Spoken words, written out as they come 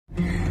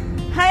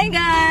Hi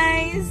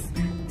guys!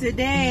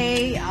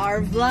 Today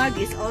our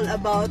vlog is all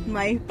about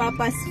my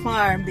papa's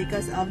farm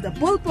because of the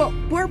purple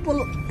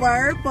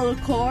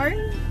corn.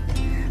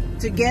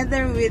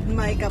 Together with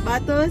my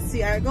kabatos, we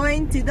are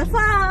going to the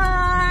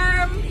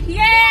farm!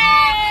 Yay!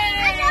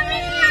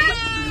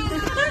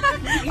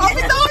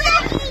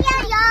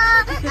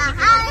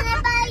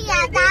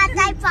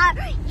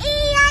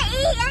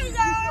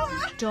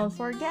 Don't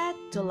forget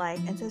to like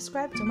and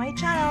subscribe to my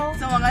channel.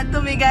 So mga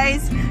tumi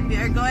guys, we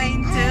are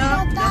going to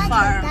the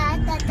farm.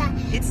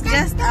 It's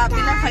just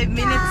pila 5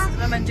 minutes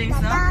naman James,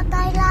 no? 5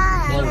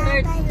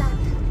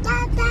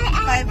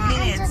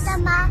 minutes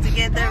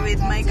together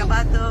with my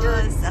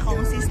kabatos,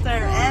 akong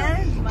sister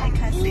and my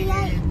cousin.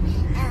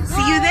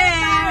 See you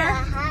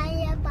there!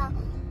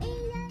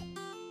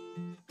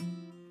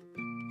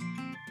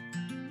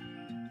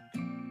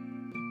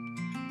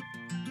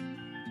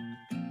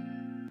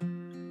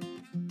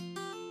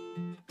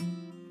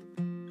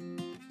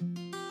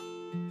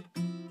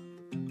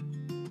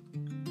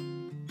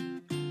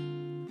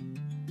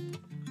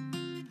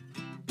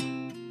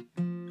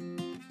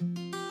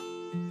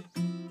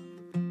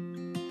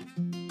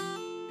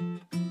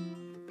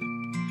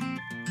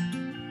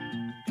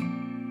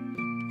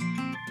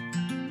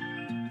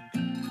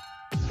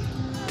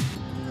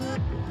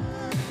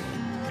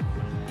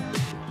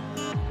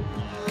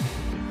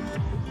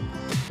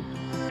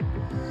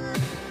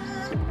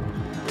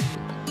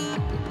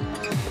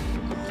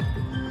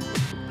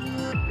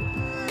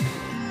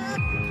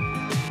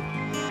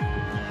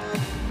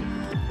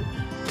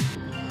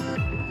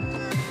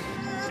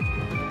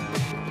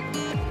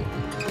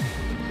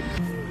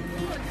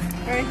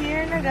 We're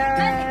here na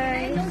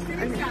guys.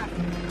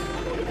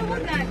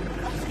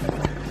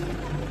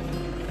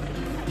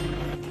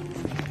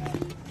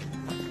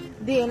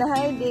 Di na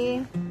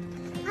Heidi.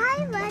 Hi,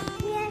 what's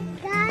here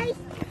guys?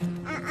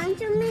 I'm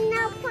coming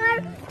now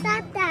for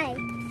tatay.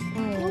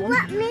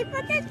 What me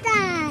for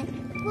tatay?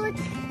 Put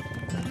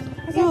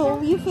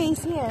You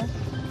face here.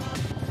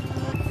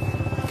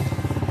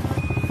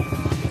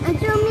 I'm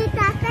coming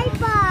tatay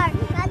for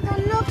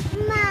katulog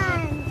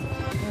man.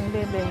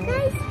 Bebe.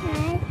 Nice,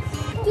 guys.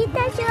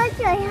 Kita show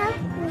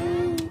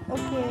happy.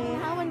 Okay.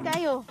 Hawan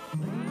tayo.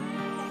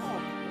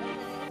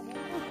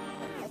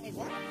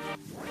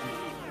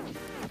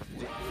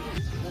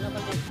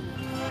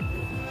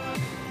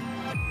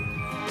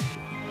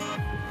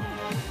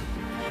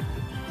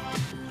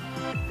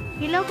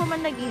 Hilaw pa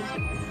man lagi.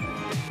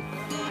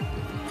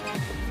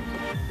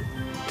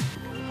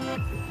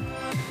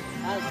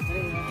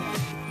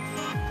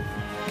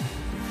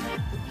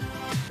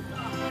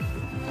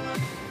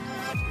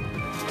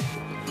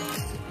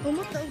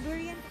 Umot na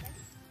durian.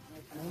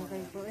 Ano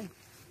kayo po eh?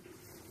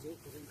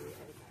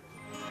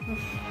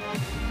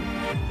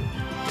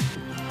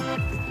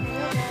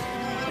 Hello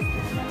guys.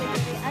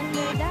 Nandito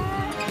under the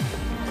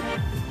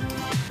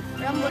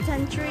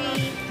rambutan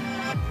tree.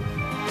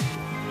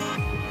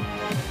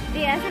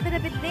 Di, asa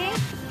pinapit di?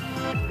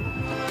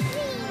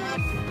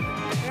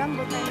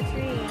 Rambutan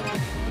tree.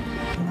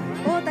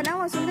 Oh,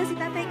 tanawa. Sunda si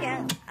tatay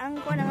kaya ang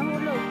ko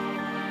nangahulog.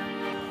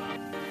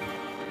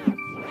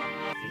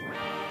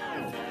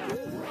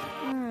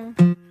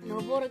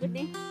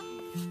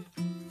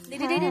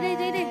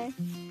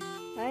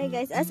 Hi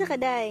guys, asa ka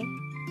day?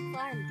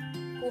 Farm,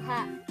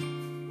 kuha,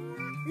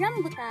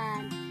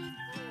 rambutan,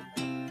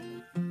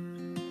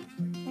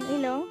 Ang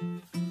ilo?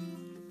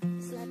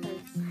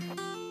 slatters.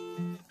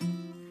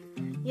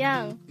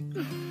 Yang,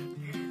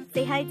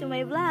 say hi to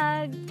my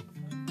vlog.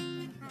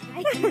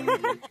 Hi.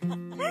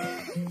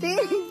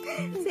 Ting,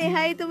 say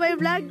hi to my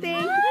vlog,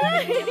 Ting.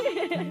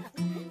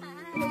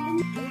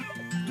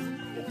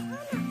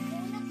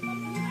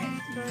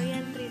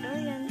 Durian tree,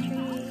 durian tree.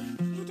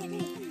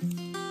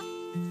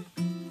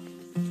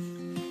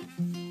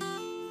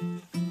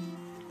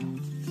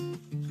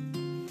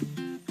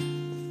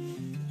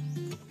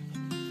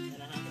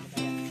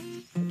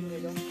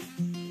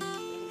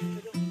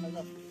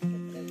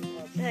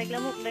 Dark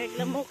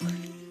lamok.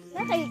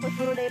 Nakay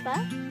posporo day pa?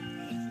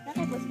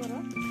 Nakay posporo?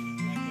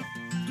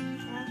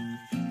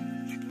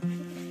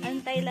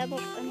 Antay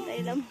lamok, antay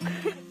lamok.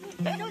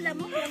 Ano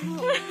lamok?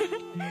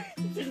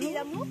 Sige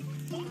lamok?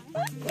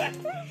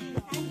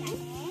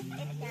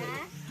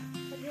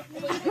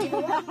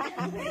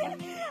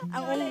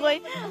 Ang unggoy,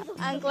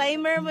 ang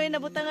climber mo yung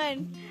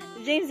nabutangan.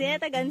 James, yan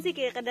tagansi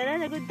kaya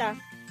kadala nagod ta.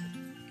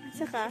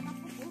 Asa ka?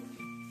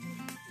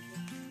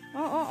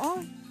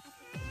 Oo.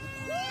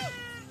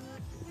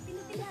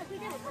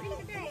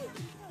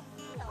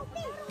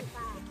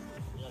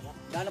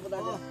 Dala po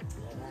tayo.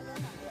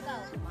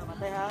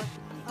 Mamatay ha?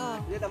 Oo.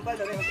 Hindi tambal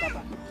daw yung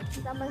papa.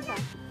 Tambal sa.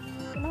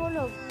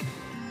 Nahulog.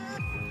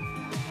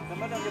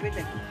 Tambal daw yung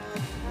bitik.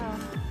 Oo.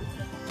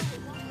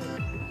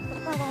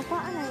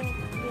 Paan na yun.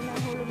 Hindi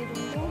nahulog ito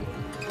nito.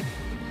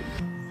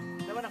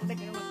 Naman ako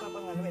tek yung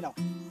magpapang ilaw.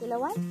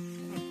 Ilawan?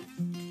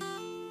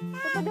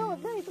 Ito pa daw.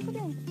 Ito pa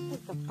daw.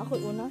 Ako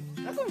una.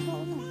 Ako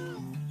una.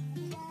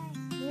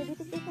 Hindi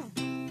dito.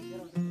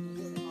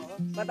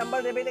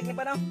 Matambal daw bitik ni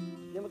pa no?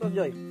 Hindi mo to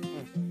Joy.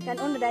 Kan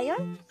una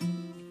dayon?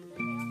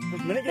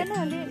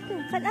 Kanali.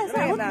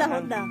 Kanasa,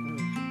 hudda.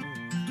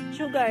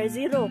 Sugar,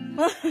 0.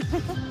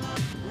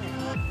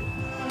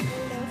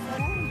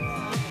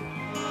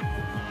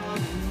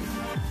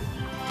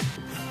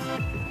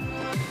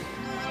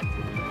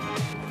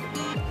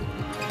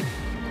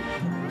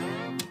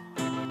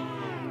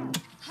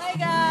 Hi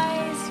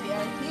guys, we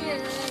are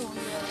here.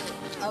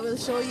 I will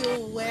show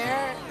you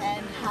where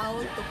and how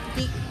to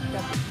pick the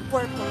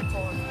purple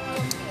corn.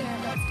 From here,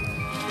 that's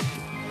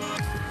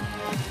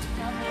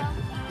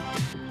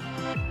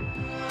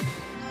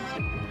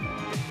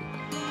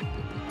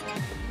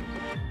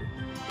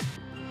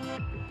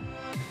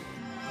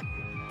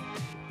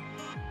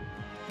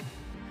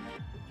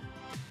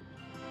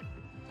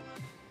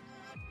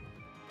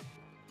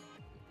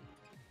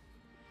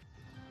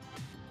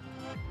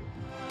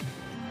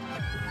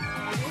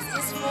this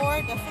is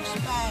for the fish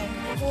pan.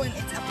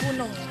 It's a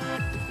punong.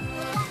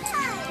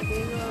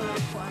 They will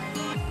require.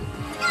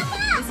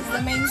 This is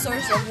the main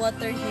source of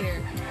water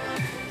here.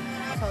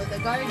 So the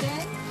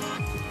garden.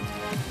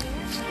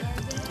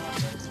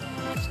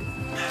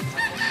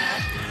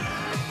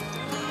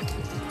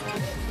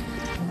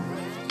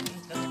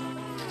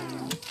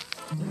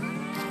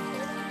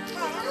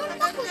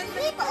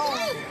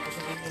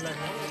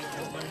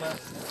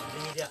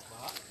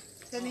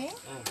 Kani?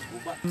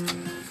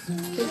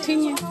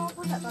 Continue.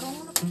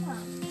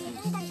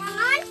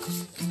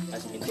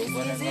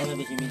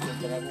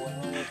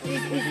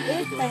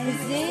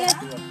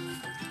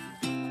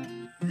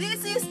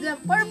 This is the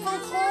purple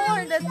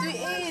corn that we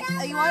ate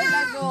a while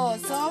ago.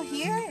 So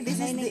here, this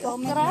is the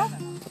okra.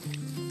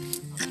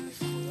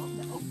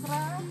 The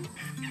okra.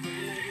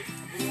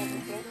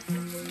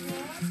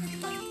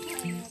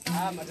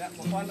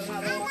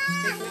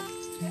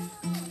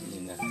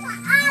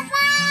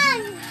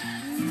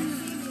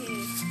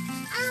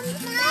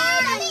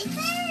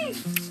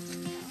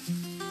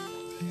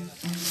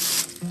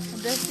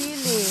 The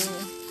sili.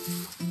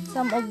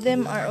 Some of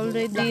them are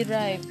already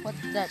ripe.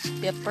 What's that?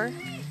 Pepper?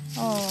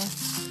 Oh,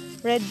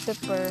 red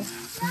pepper.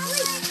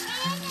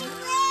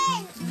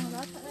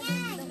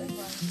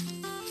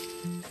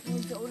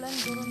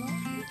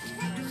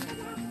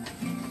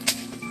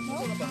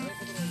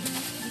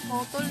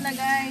 Putol na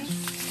guys.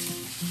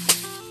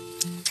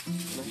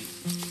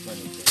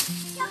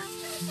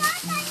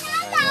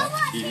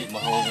 Dili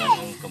mahongan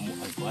ang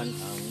kamuan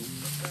ang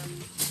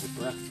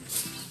okra.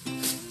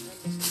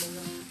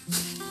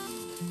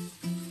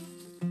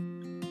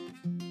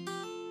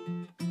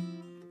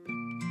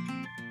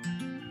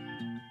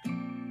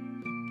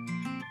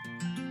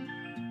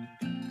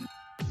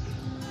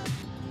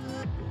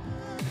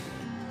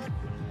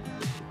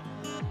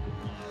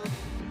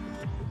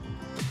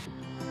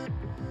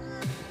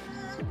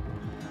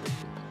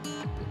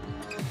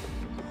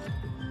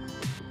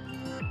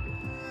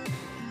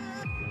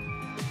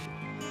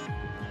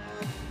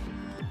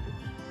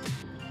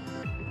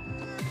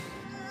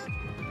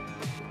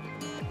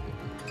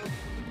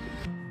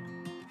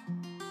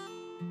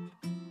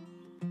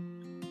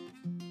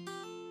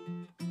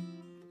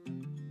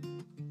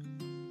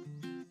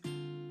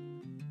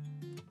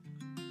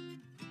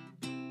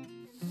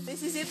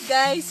 This is it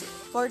guys,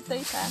 for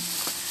today ha.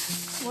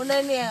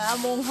 Muna niya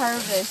ang among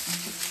harvest.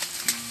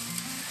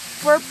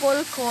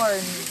 Purple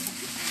corn.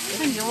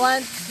 If you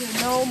want to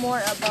know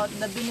more about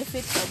the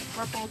benefits of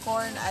purple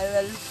corn, I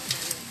will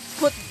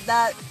put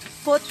that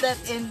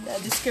in the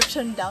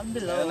description down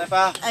below.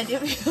 And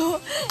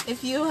if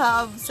you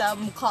have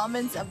some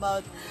comments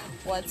about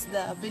what's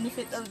the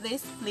benefit of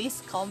this,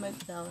 please comment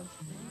down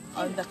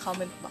on the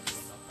comment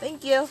box.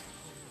 Thank you.